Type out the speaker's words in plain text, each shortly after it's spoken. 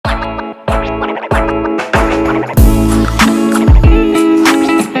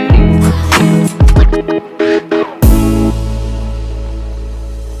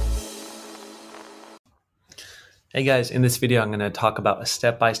Hey guys, in this video, I'm going to talk about a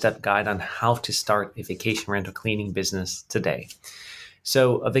step-by-step guide on how to start a vacation rental cleaning business today.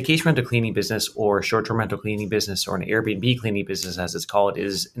 So a vacation rental cleaning business or short-term rental cleaning business or an Airbnb cleaning business, as it's called,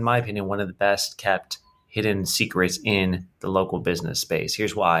 is, in my opinion, one of the best kept hidden secrets in the local business space.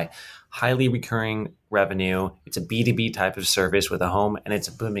 Here's why. Highly recurring revenue. It's a B2B type of service with a home, and it's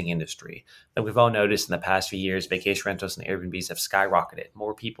a booming industry. Like we've all noticed in the past few years, vacation rentals and Airbnbs have skyrocketed.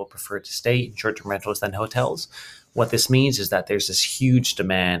 More people prefer to stay in short-term rentals than hotels. What this means is that there's this huge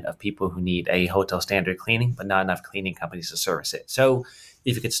demand of people who need a hotel standard cleaning, but not enough cleaning companies to service it. So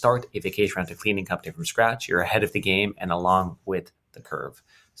if you could start a vacation rental cleaning company from scratch, you're ahead of the game and along with the curve.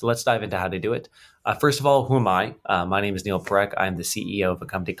 So let's dive into how to do it. First of all, who am I? My name is Neil Parekh. I'm the CEO of a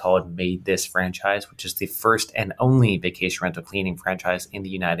company called Made This Franchise, which is the first and only vacation rental cleaning franchise in the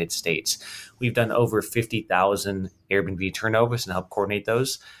United States. We've done over 50,000 Airbnb turnovers and helped coordinate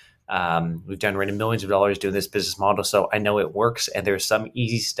those. We've generated millions of dollars doing this business model, so I know it works. And there's some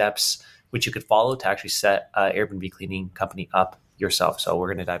easy steps which you could follow to actually set an Airbnb cleaning company up yourself. So we're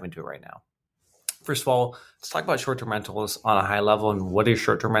going to dive into it right now. First of all, let's talk about short-term rentals on a high level and what is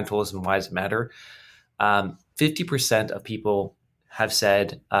short-term rentals and why does it matter? 50% of people have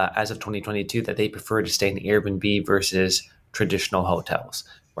said as of 2022 that they prefer to stay in Airbnb versus traditional hotels,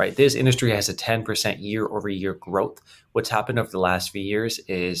 right? This industry has a 10% year-over-year growth. What's happened over the last few years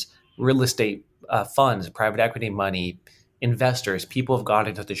is real estate funds, private equity money, investors, people have got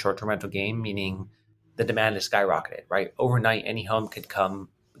into the short-term rental game, meaning the demand is skyrocketed, right? Overnight, any home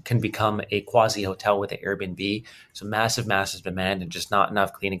can become a quasi hotel with an Airbnb. So massive demand and just not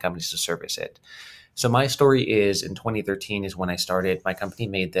enough cleaning companies to service it. So my story is in 2013 is when I started my company,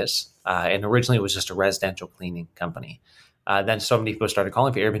 Made This. And originally it was just a residential cleaning company. Then so many people started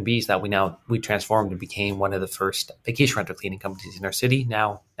calling for Airbnbs that we transformed and became one of the first vacation rental cleaning companies in our city,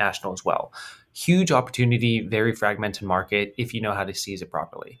 now national as well. Huge opportunity, very fragmented market if you know how to seize it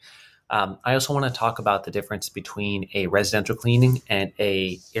properly. I also want to talk about the difference between a residential cleaning and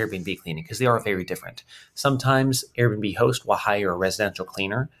a Airbnb cleaning because they are very different. Sometimes Airbnb host will hire a residential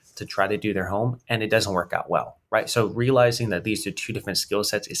cleaner to try to do their home and it doesn't work out well, right? So realizing that these are two different skill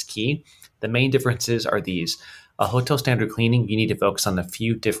sets is key. The main differences are these. A hotel standard cleaning, you need to focus on a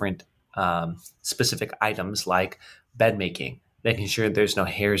few different specific items like bed making, making sure there's no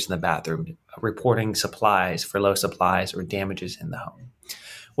hairs in the bathroom, reporting supplies for low supplies or damages in the home.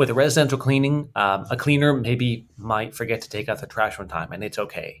 With a residential cleaning, a cleaner maybe might forget to take out the trash one time, and it's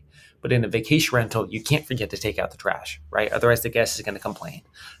okay. But in a vacation rental, you can't forget to take out the trash, right? Otherwise, the guest is going to complain.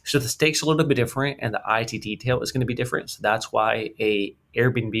 So the stakes are a little bit different, and the IT detail is going to be different. So that's why a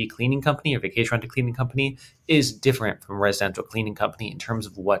Airbnb cleaning company or vacation rental cleaning company is different from a residential cleaning company in terms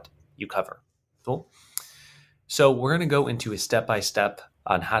of what you cover. Cool. So we're going to go into a step-by-step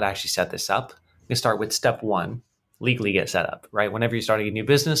on how to actually set this up. I'm going to start with step one. Legally get set up, right? Whenever you're starting a new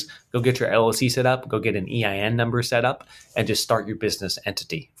business, go get your LLC set up, go get an EIN number set up, and just start your business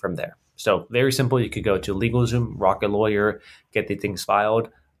entity from there. So very simple. You could go to LegalZoom, Rocket Lawyer, get the things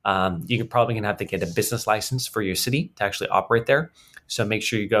filed. You're probably going to have to get a business license for your city to actually operate there. So make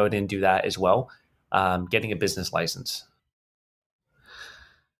sure you go ahead and do that as well, getting a business license.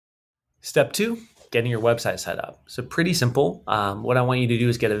 Step two, getting your website set up. So pretty simple. What I want you to do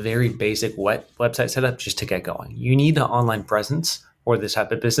is get a very basic website set up just to get going. You need an online presence for this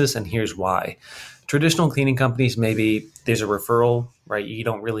type of business, and here's why. Traditional cleaning companies, maybe there's a referral, right? You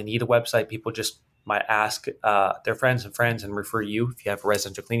don't really need a website. People just might ask their friends and refer you if you have a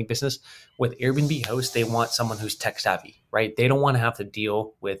residential cleaning business. With Airbnb hosts, they want someone who's tech savvy, right? They don't want to have to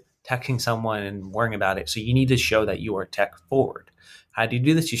deal with texting someone and worrying about it. So you need to show that you are tech forward. How do you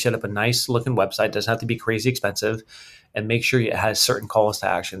do this? You set up a nice looking website. It doesn't have to be crazy expensive, and make sure it has certain calls to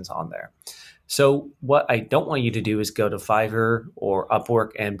actions on there. So what I don't want you to do is go to Fiverr or Upwork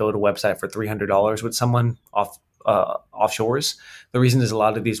and build a website for $300 with someone offshores. The reason is a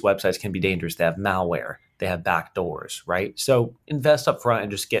lot of these websites can be dangerous. They have malware. They have backdoors, right? So invest up front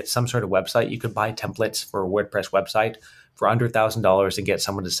and just get some sort of website. You could buy templates for a WordPress website for under $1,000 and get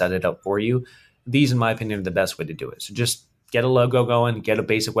someone to set it up for you. These, in my opinion, are the best way to do it. So just get a logo going, get a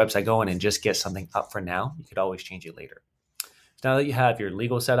basic website going, and just get something up for now. You could always change it later. Now that you have your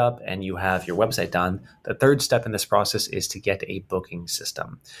legal setup and you have your website done, the third step in this process is to get a booking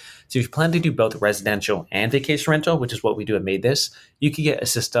system. So if you plan to do both residential and vacation rental, which is what we do at Made This, you could get a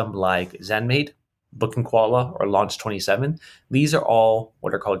system like ZenMaid, Booking Koala, or Launch 27. These are all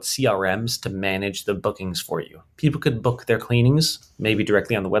what are called CRMs to manage the bookings for you. People could book their cleanings, maybe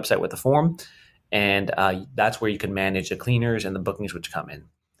directly on the website with a form, and that's where you can manage the cleaners and the bookings which come in.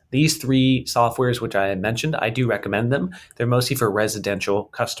 These three softwares, which I had mentioned, I do recommend them. They're mostly for residential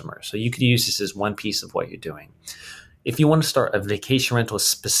customers. So you could use this as one piece of what you're doing. If you want to start a vacation rental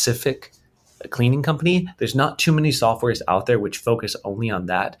specific cleaning company, there's not too many softwares out there which focus only on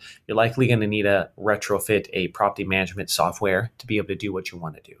that. You're likely going to need to retrofit a property management software to be able to do what you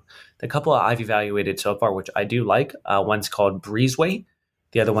want to do. The couple I've evaluated so far, which I do like, one's called Breezeway,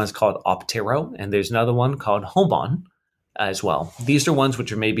 the other one's called Optero, and there's another one called Homebon as well. These are ones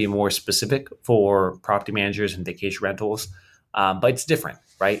which are maybe more specific for property managers and vacation rentals, but it's different,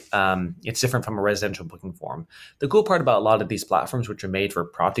 right? It's different from a residential booking form. The cool part about a lot of these platforms, which are made for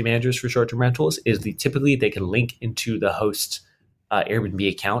property managers for short-term rentals, is typically they can link into the host's Airbnb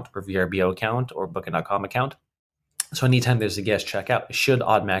account or VRBO account or Booking.com account. So anytime there's a guest checkout, it should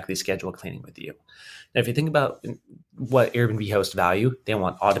automatically schedule cleaning with you. Now, if you think about what Airbnb hosts value, they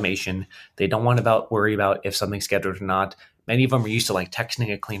want automation. They don't want to worry about if something's scheduled or not. Many of them are used to like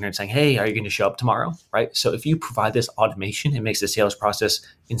texting a cleaner and saying, hey, are you going to show up tomorrow? Right? So if you provide this automation, it makes the sales process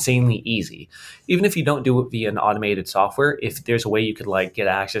insanely easy. Even if you don't do it via an automated software, if there's a way you could like get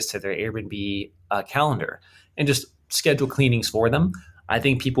access to their Airbnb calendar and just schedule cleanings for them, I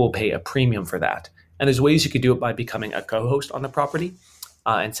think people will pay a premium for that. And there's ways you could do it by becoming a co-host on the property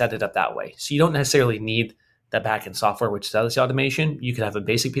and set it up that way. So you don't necessarily need that backend software, which does the automation. You could have a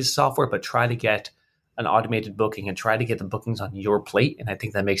basic piece of software, but try to get an automated booking and try to get the bookings on your plate. And I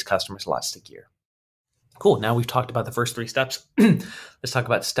think that makes customers a lot stickier. Cool. Now we've talked about the first three steps. Let's talk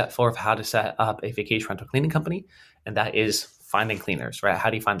about step 4 of how to set up a vacation rental cleaning company. And that is finding cleaners, right? How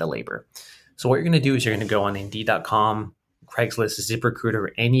do you find the labor? So what you're going to do is you're going to go on Indeed.com, Craigslist, ZipRecruiter,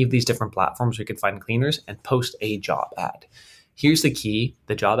 any of these different platforms where you can find cleaners and post a job ad. Here's the key.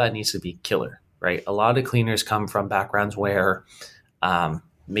 The job ad needs to be killer, right? A lot of cleaners come from backgrounds where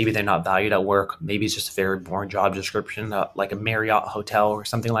maybe they're not valued at work. Maybe it's just a very boring job description, like a Marriott hotel or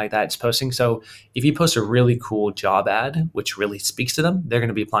something like that it's posting. So if you post a really cool job ad, which really speaks to them, they're going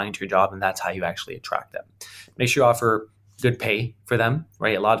to be applying to your job, and that's how you actually attract them. Make sure you offer good pay for them,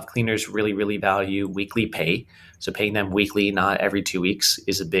 right? A lot of cleaners really, really value weekly pay. So paying them weekly, not every 2 weeks,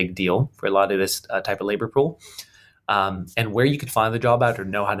 is a big deal for a lot of this type of labor pool. And where you could find the job ad or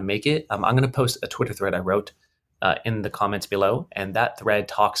know how to make it, I'm going to post a Twitter thread I wrote in the comments below. And that thread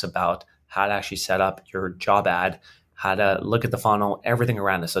talks about how to actually set up your job ad, how to look at the funnel, everything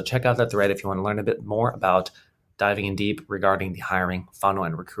around it. So check out that thread if you want to learn a bit more about diving in deep regarding the hiring funnel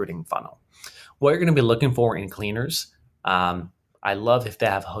and recruiting funnel. What you're going to be looking for in cleaners, I love if they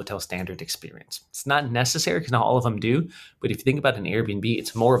have a hotel standard experience. It's not necessary because not all of them do, but if you think about an Airbnb,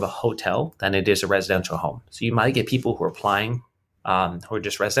 it's more of a hotel than it is a residential home. So you might get people who are applying who are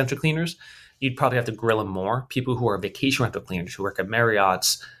just residential cleaners. You'd probably have to grill them more. People who are vacation rental cleaners, who work at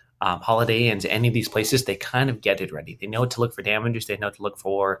Marriott's, Holiday Inns, any of these places, they kind of get it ready. They know what to look for damages. They know what to look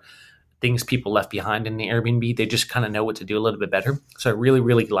for things people left behind in the Airbnb. They just kind of know what to do a little bit better. So I really,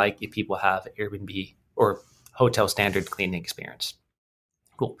 really like if people have Airbnb or hotel standard cleaning experience.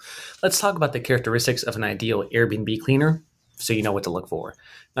 Cool. Let's talk about the characteristics of an ideal Airbnb cleaner so you know what to look for.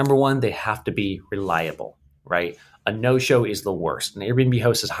 Number 1, they have to be reliable, right? A no-show is the worst. An Airbnb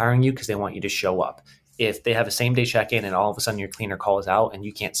host is hiring you because they want you to show up. If they have a same-day check-in and all of a sudden your cleaner calls out and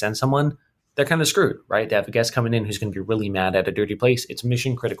you can't send someone, they're kind of screwed, right? They have a guest coming in who's going to be really mad at a dirty place. It's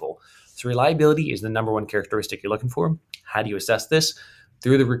mission critical. So reliability is the number 1 characteristic you're looking for. How do you assess this?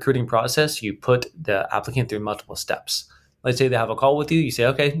 Through the recruiting process, you put the applicant through multiple steps. Let's say they have a call with you. You say,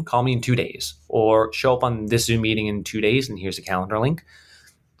 okay, call me in 2 days, or show up on this Zoom meeting in 2 days, and here's a calendar link.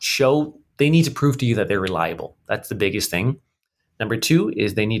 They need to prove to you that they're reliable. That's the biggest thing. Number 2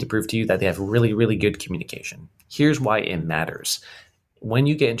 is they need to prove to you that they have really, really good communication. Here's why it matters. When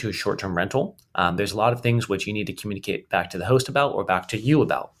you get into a short-term rental, there's a lot of things which you need to communicate back to the host about or back to you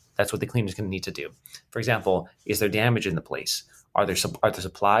about. That's what the cleaner is going to need to do. For example, is there damage in the place? Are the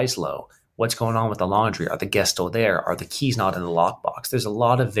supplies low? What's going on with the laundry? Are the guests still there? Are the keys not in the lockbox? There's a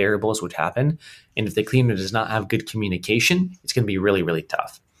lot of variables which happen. And if the cleaner does not have good communication, it's going to be really, really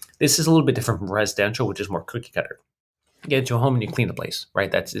tough. This is a little bit different from residential, which is more cookie cutter. You get into a home and you clean the place,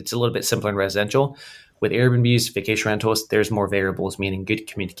 right? It's a little bit simpler in residential. With Airbnbs, vacation rentals, there's more variables, meaning good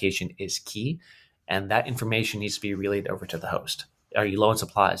communication is key. And that information needs to be relayed over to the host. Are you low on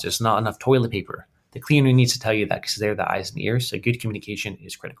supplies? There's not enough toilet paper. The cleaner needs to tell you that because they're the eyes and ears. So good communication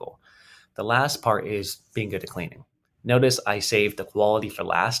is critical. The last part is being good at cleaning. Notice I saved the quality for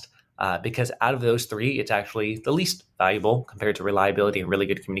last because out of those 3, it's actually the least valuable compared to reliability and really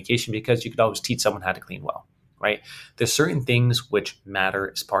good communication because you could always teach someone how to clean well, right? There's certain things which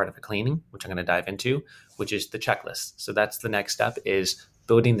matter as part of a cleaning, which I'm going to dive into, which is the checklist. So that's the next step is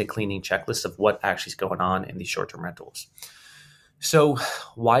building the cleaning checklist of what actually is going on in these short-term rentals. So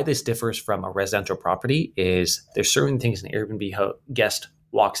why this differs from a residential property is there's certain things an Airbnb guest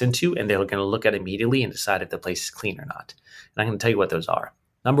walks into and they're going to look at immediately and decide if the place is clean or not. And I'm going to tell you what those are.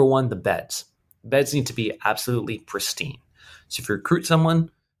 Number one, the beds. Beds need to be absolutely pristine. So if you recruit someone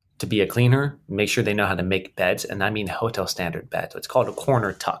to be a cleaner, make sure they know how to make beds. And I mean hotel standard beds. It's called a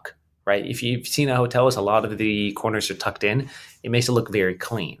corner tuck, right? If you've seen a hotel, a lot of the corners are tucked in. It makes it look very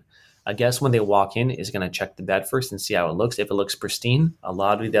clean. A guest, when they walk in, is going to check the bed first and see how it looks. If it looks pristine, a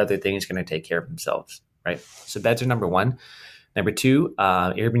lot of the other things are going to take care of themselves, right? So beds are number one. Number two,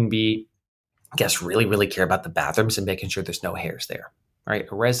 Airbnb guests really, really care about the bathrooms and making sure there's no hairs there, right?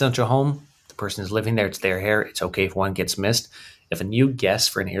 A residential home, the person is living there, it's their hair. It's okay if one gets missed. If a new guest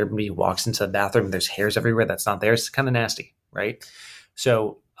for an Airbnb walks into the bathroom and there's hairs everywhere that's not there, it's kind of nasty, right?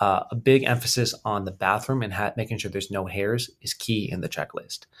 So a big emphasis on the bathroom and making sure there's no hairs is key in the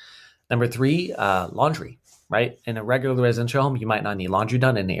checklist. Number three, laundry, right? In a regular residential home, you might not need laundry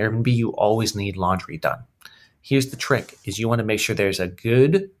done. In an Airbnb, you always need laundry done. Here's the trick, is you want to make sure there's a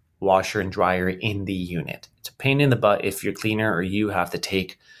good washer and dryer in the unit. It's a pain in the butt if you're cleaner or you have to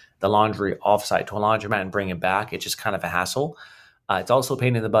take the laundry offsite to a laundromat and bring it back. It's just kind of a hassle. It's also a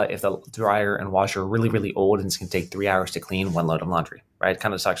pain in the butt if the dryer and washer are really, really old and it's going to take 3 hours to clean one load of laundry, right? It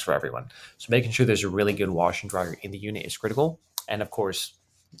kind of sucks for everyone. So making sure there's a really good wash and dryer in the unit is critical. And of course,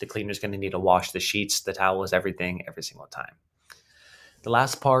 the cleaner is going to need to wash the sheets, the towels, everything, every single time. The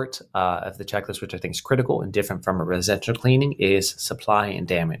last part of the checklist, which I think is critical and different from a residential cleaning, is supply and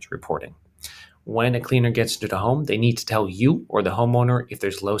damage reporting. When a cleaner gets into the home, they need to tell you or the homeowner if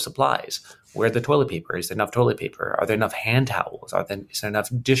there's low supplies. Where the toilet paper? Is there enough toilet paper? Are there enough hand towels? Is there enough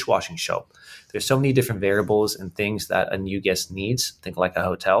dishwashing soap? There's so many different variables and things that a new guest needs, think like a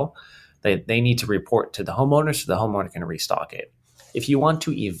hotel, they need to report to the homeowner so the homeowner can restock it. If you want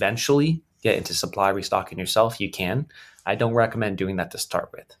to eventually get into supply restocking yourself, you can. I don't recommend doing that to start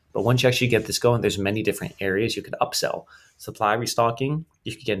with. But once you actually get this going, there's many different areas you could upsell. Supply restocking,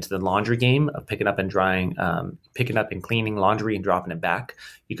 you could get into the laundry game of picking up and cleaning laundry and dropping it back.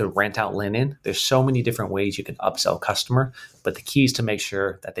 You could rent out linen. There's so many different ways you can upsell customer, but the key is to make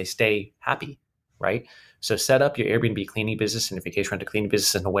sure that they stay happy, right? So set up your Airbnb cleaning business and your vacation rental cleaning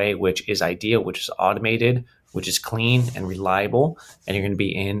business in a way which is ideal, which is automated, which is clean and reliable, and you're going to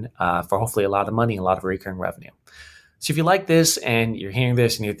be in for hopefully a lot of money, a lot of recurring revenue. So if you like this and you're hearing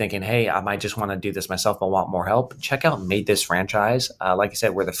this and you're thinking, hey, I might just want to do this myself but want more help, check out Made This Franchise. Like I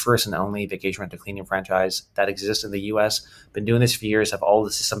said, we're the first and only vacation rental cleaning franchise that exists in the US. Been doing this for years, have all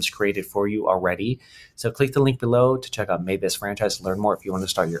the systems created for you already. So click the link below to check out Made This Franchise and learn more if you want to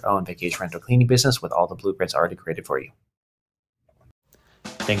start your own vacation rental cleaning business with all the blueprints already created for you.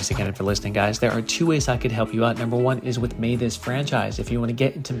 Thanks again for listening, guys. There are two ways I could help you out. Number one is with Made This Franchise. If you want to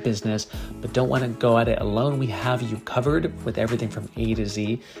get into business but don't want to go at it alone, we have you covered with everything from A to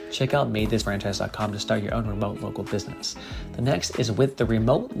Z. Check out madethisfranchise.com to start your own remote local business. The next is with the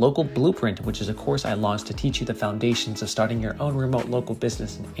Remote Local Blueprint, which is a course I launched to teach you the foundations of starting your own remote local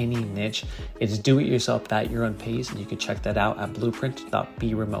business in any niche. It's do-it-yourself at your own pace, and you can check that out at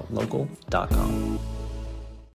blueprint.beremotelocal.com.